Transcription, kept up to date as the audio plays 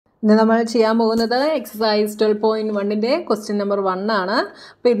ഇന്ന് നമ്മൾ ചെയ്യാൻ പോകുന്നത് എക്സസൈസ് 12.1ന്റെ ക്വസ്റ്റ്യൻ നമ്പർ 1 ആണ്.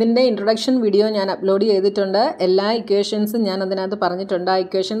 അപ്പോൾ ഇതിൻ്റെ ഇൻട്രൊഡക്ഷൻ വീഡിയോ ഞാൻ അപ്ലോഡ് ചെയ്തിട്ടുണ്ട്. എല്ലാ ഇക്വേഷൻസും ഞാൻ അതിനകത്ത് പറഞ്ഞിട്ടുണ്ട്. ആ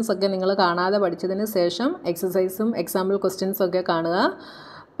ഇക്വേഷൻസ് ഒക്കെ നിങ്ങൾ കാണാതെ പഠിച്ചതിന് ശേഷം എക്സസൈസും എക്സാമ്പിൾ ക്വസ്റ്റ്യൻസും ഒക്കെ കാണുക.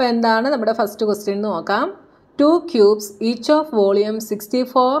 അപ്പോൾ എന്താണ് നമ്മുടെ ഫസ്റ്റ് ക്വസ്റ്റ്യൻ എന്ന് നോക്കാം. 2 cubes each of volume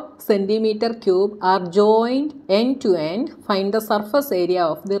 64 centimeter cube are joined end to end. Find the surface area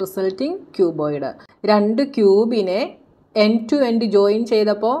of the resulting cuboid. 2 ക്യൂബിനെ end to end join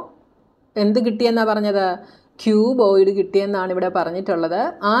ചെയ്തപ്പോൾ എന്ത് കിട്ടിയെന്നാണ് പറഞ്ഞത്? ക്യൂബോയിഡ് കിട്ടിയെന്നാണ് ഇവിടെ പറഞ്ഞിട്ടുള്ളത്.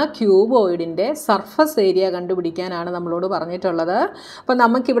 ആ ക്യൂബോയിഡിൻ്റെ സർഫസ് ഏരിയ കണ്ടുപിടിക്കാനാണ് നമ്മളോട് പറഞ്ഞിട്ടുള്ളത്. അപ്പോൾ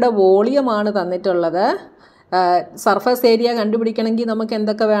നമുക്കിവിടെ വോളിയമാണ് തന്നിട്ടുള്ളത്. സർഫസ് ഏരിയ കണ്ടുപിടിക്കണമെങ്കിൽ നമുക്ക്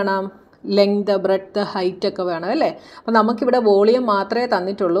എന്തൊക്കെ വേണം? ലെങ്ത്, ബ്രെഡ്ത്ത്, ഹൈറ്റ് ഒക്കെ വേണം അല്ലേ? അപ്പോൾ നമുക്കിവിടെ വോളിയം മാത്രമേ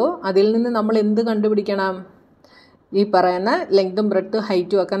തന്നിട്ടുള്ളൂ. അതിൽ നിന്ന് നമ്മൾ എന്ത് കണ്ടുപിടിക്കണം? ഈ പറയുന്ന ലെങ്തും ബ്രെഡ്ത്തും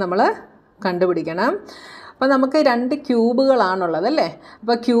ഹൈറ്റും ഒക്കെ നമ്മൾ കണ്ടുപിടിക്കണം. അപ്പോൾ നമുക്ക് 2 ക്യൂബുകളാണുള്ളത് അല്ലേ?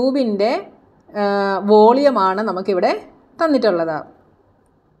 അപ്പോൾ ക്യൂബിൻ്റെ വോളിയമാണ് നമുക്കിവിടെ തന്നിട്ടുള്ളത്.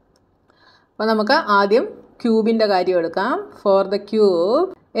 അപ്പോൾ നമുക്ക് ആദ്യം ക്യൂബിൻ്റെ കാര്യം എടുക്കാം. ഫോർ ദ ക്യൂബ്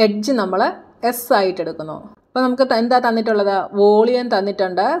എഡ്ജ് നമ്മൾ എസ് ആയിട്ട് എടുക്കുന്നു. അപ്പോൾ നമുക്ക് എന്താ തന്നിട്ടുള്ളത്? വോളിയം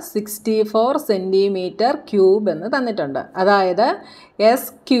തന്നിട്ടുണ്ട് 64 സെൻറ്റിമീറ്റർ ക്യൂബ് എന്ന് തന്നിട്ടുണ്ട്. അതായത്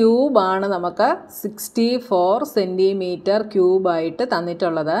എസ് ക്യൂബാണ് നമുക്ക് 64 സെൻറ്റിമീറ്റർ ക്യൂബായിട്ട്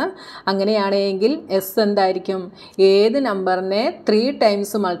തന്നിട്ടുള്ളത്. അങ്ങനെയാണെങ്കിൽ എസ് എന്തായിരിക്കും? ഏത് നമ്പറിനെ 3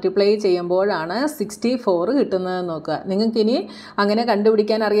 ടൈംസ് മൾട്ടിപ്ലൈ ചെയ്യുമ്പോഴാണ് 64 കിട്ടുന്നതെന്ന് നോക്കുക. നിങ്ങൾക്കിനി അങ്ങനെ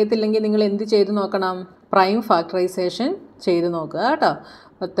കണ്ടുപിടിക്കാൻ അറിയത്തില്ലെങ്കിൽ നിങ്ങൾ എന്ത് ചെയ്ത് നോക്കണം? പ്രൈം ഫാക്ടറൈസേഷൻ ചെയ്ത് നോക്കുക കേട്ടോ.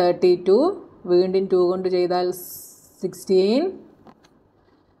 അപ്പോൾ 32 വീണ്ടും 2 കൊണ്ട് ചെയ്താൽ 16,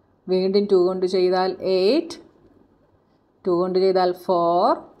 വീണ്ടും 2 കൊണ്ട് ചെയ്താൽ 8, 2 കൊണ്ട് ചെയ്താൽ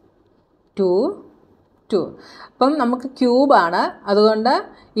 4, 2, 2. അപ്പം നമുക്ക് ക്യൂബാണ്. അതുകൊണ്ട്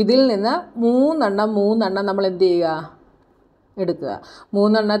ഇതിൽ നിന്ന് 3 എണ്ണം നമ്മൾ എന്ത് ചെയ്യുക? എടുക്കുക.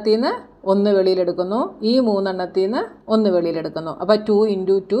 3 എണ്ണത്തിൽ നിന്ന് 1 വെളിയിലെടുക്കുന്നു. ഈ 3 എണ്ണത്തിൽ നിന്ന് 1 വെളിയിലെടുക്കുന്നു. അപ്പോൾ 2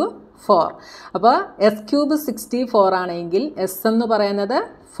 × 2 4. അപ്പോൾ എസ് ക്യൂബ് 64 ആണെങ്കിൽ എസ് എന്ന് പറയുന്നത്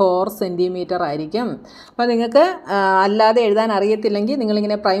 4 സെൻറ്റിമീറ്റർ ആയിരിക്കും. അപ്പോൾ നിങ്ങൾക്ക് അല്ലാതെ എഴുതാൻ അറിയത്തില്ലെങ്കിൽ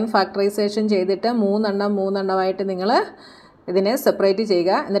നിങ്ങളിങ്ങനെ പ്രൈം ഫാക്ടറൈസേഷൻ ചെയ്തിട്ട് 3 എണ്ണമായിട്ട് നിങ്ങൾ ഇതിനെ സെപ്പറേറ്റ്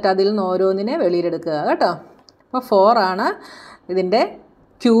ചെയ്യുക. എന്നിട്ട് അതിൽ നിന്ന് ഓരോന്നിനെ വെളിയിലെടുക്കുക കേട്ടോ. അപ്പോൾ 4 ആണ് ഇതിൻ്റെ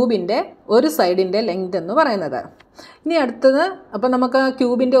ക്യൂബിൻ്റെ ഒരു സൈഡിൻ്റെ ലെങ്ത് എന്ന് പറയുന്നത്. ഇനി അടുത്തത്, അപ്പോൾ നമുക്ക്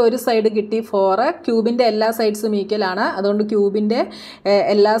ക്യൂബിൻ്റെ ഒരു സൈഡ് കിട്ടി 4. ക്യൂബിൻ്റെ എല്ലാ സൈഡ്സും ഈക്വലാണ്. അതുകൊണ്ട് ക്യൂബിൻ്റെ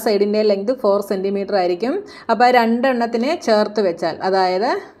എല്ലാ സൈഡിൻ്റെ ലെങ്ത് 4 സെൻറ്റിമീറ്റർ ആയിരിക്കും. അപ്പോൾ 2 എണ്ണത്തിനെ ചേർത്ത് വെച്ചാൽ, അതായത്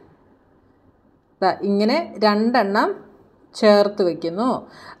ഇങ്ങനെ 2 എണ്ണം ചേർത്ത് വയ്ക്കുന്നു.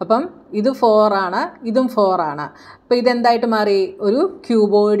 അപ്പം ഇത് 4 ആണ്, ഇതും 4 ആണ്. അപ്പോൾ ഇതെന്തായിട്ട് മാറി? ഒരു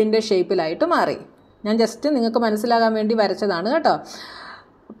ക്യൂബോയിഡിൻ്റെ ഷേപ്പിലായിട്ട് മാറി. ഞാൻ ജസ്റ്റ് നിങ്ങൾക്ക് മനസ്സിലാകാൻ വേണ്ടി വരച്ചതാണ് കേട്ടോ.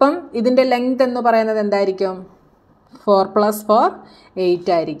 അപ്പം ഇതിൻ്റെ ലെങ്ത് എന്ന് പറയുന്നത് എന്തായിരിക്കും? 4 + 4 8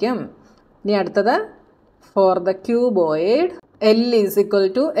 ആയിരിക്കും. ഇനി അടുത്തത് ഫോർ ദ ക്യൂബോയിഡ് L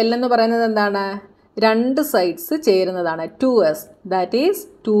എന്ന് പറയുന്നത് എന്താണ്? 2 സൈഡ്സ് ചേരുന്നതാണ്. 2s, that is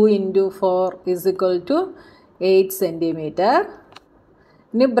 2 × 4 = 8 centimetre.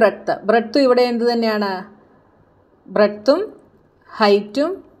 ഇനി ബ്രെഡ്ത്ത് ഇവിടെ എന്ത് തന്നെയാണ്? ബ്രെഡ്ത്തും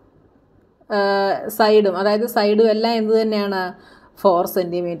ഹൈറ്റും സൈഡും, അതായത് സൈഡും എല്ലാം എന്ത് തന്നെയാണ്? 4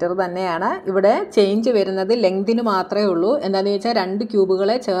 സെൻറ്റിമീറ്റർ തന്നെയാണ്. ഇവിടെ ചേഞ്ച് വരുന്നത് ലെങ്തിന് മാത്രമേ ഉള്ളൂ. എന്താണെന്ന് ചോദിച്ചാൽ 2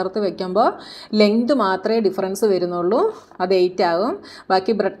 ക്യൂബുകളെ ചേർത്ത് വയ്ക്കുമ്പോൾ ലെങ്ത് മാത്രമേ ഡിഫറൻസ് വരുന്നുള്ളൂ. അത് 8 ആകും.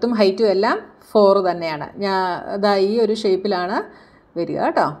 ബാക്കി ബ്രെഡ്ത്തും ഹൈറ്റും എല്ലാം 4 തന്നെയാണ്. അതാ ഈ ഒരു ഷേപ്പിലാണ് വരിക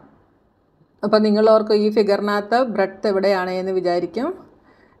കേട്ടോ. അപ്പോൾ നിങ്ങളോർക്ക് ഈ ഫിഗറിനകത്ത് ബ്രെഡ്ത്ത് എവിടെയാണ് എന്ന് വിചാരിക്കും.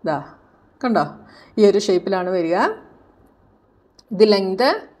 ഇതാ കണ്ടോ, ഈ ഒരു ഷേപ്പിലാണ് വരിക. ഇത് ലെങ്ത്,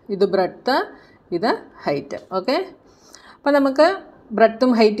 ഇത് ബ്രെഡ്ത്ത്, ഇത് ഹൈറ്റ്. ഓക്കെ, അപ്പോൾ നമുക്ക്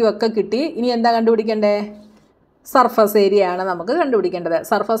ബ്രെഡ്ത്തും ഹൈറ്റും ഒക്കെ കിട്ടി. ഇനി എന്താ കണ്ടുപിടിക്കേണ്ടേ? സർഫസ് ഏരിയ ആണ് നമുക്ക് കണ്ടുപിടിക്കേണ്ടത്.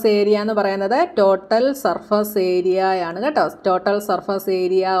 സർഫസ് ഏരിയ എന്ന് പറയുന്നത് ടോട്ടൽ സർഫസ് ഏരിയയാണ് കേട്ടോ. Total surface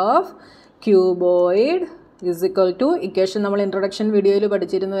area of cuboid = equation നമ്മൾ ഇൻട്രൊഡക്ഷൻ വീഡിയോയിൽ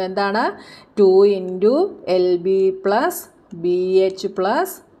പഠിച്ചിരുന്നു. എന്താണ്? 2 × LB + BH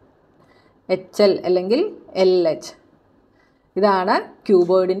 + HL അല്ലെങ്കിൽ LH. ഇതാണ്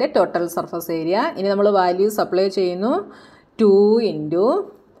ക്യൂബോയിഡിൻ്റെ ടോട്ടൽ സർഫസ് ഏരിയ. ഇനി നമ്മൾ വാല്യൂസ് അപ്ലൈ ചെയ്യുന്നു. 2 ×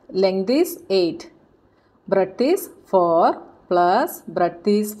 length is 8, breadth is 4 +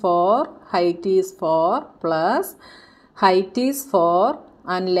 breadth is 4, height is 4 + height is 4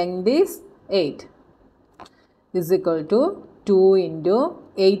 and length is 8 = 2 ×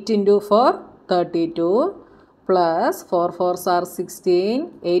 8 × 4 32 + 4 4s are 16,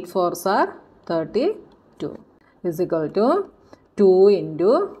 8 4s are 32 = 2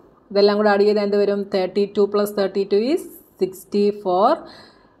 × ഇതെല്ലാം കൂടെ ആഡ് ചെയ്താൽ എന്ത് വരും? 32 + 32 is 64,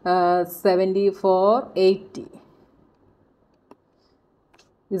 74, 80.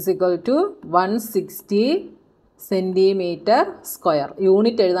 is equal to 160 centimetre square.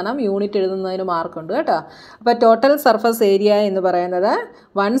 Unit എഴുതണം, യൂണിറ്റ് എഴുതുന്നതിന് മാർക്കുണ്ട് കേട്ടോ. അപ്പോൾ ടോട്ടൽ സർഫസ് ഏരിയ എന്ന് പറയുന്നത്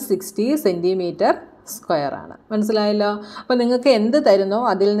 160 സെൻറ്റിമീറ്റർ സ്ക്വയർ ആണ്. മനസ്സിലായല്ലോ? അപ്പോൾ നിങ്ങൾക്ക് എന്ത് തരുന്നോ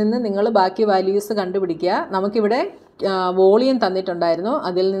അതിൽ നിന്ന് നിങ്ങൾ ബാക്കി വാല്യൂസ് കണ്ടുപിടിക്കുക. നമുക്കിവിടെ വോളിയം തന്നിട്ടുണ്ടായിരുന്നു,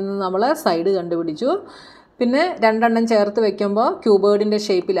 അതിൽ നിന്ന് നമ്മൾ സൈഡ് കണ്ടുപിടിച്ചു. പിന്നെ രണ്ടെണ്ണം ചേർത്ത് വെക്കുമ്പോൾ ക്യൂബേർഡിൻ്റെ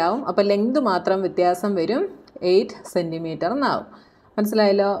ഷേപ്പിലാവും. അപ്പോൾ ലെങ്ത് മാത്രം വ്യത്യാസം വരും, 8 സെൻറ്റിമീറ്റർ എന്നാവും.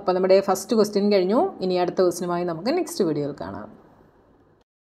 മനസ്സിലായല്ലോ? അപ്പോൾ നമ്മുടെ ഫസ്റ്റ് ക്വസ്റ്റ്യൻ കഴിഞ്ഞു. ഇനി അടുത്ത ക്വസ്റ്റ്യനുമായി നമുക്ക് നെക്സ്റ്റ് വീഡിയോയിൽ കാണാം.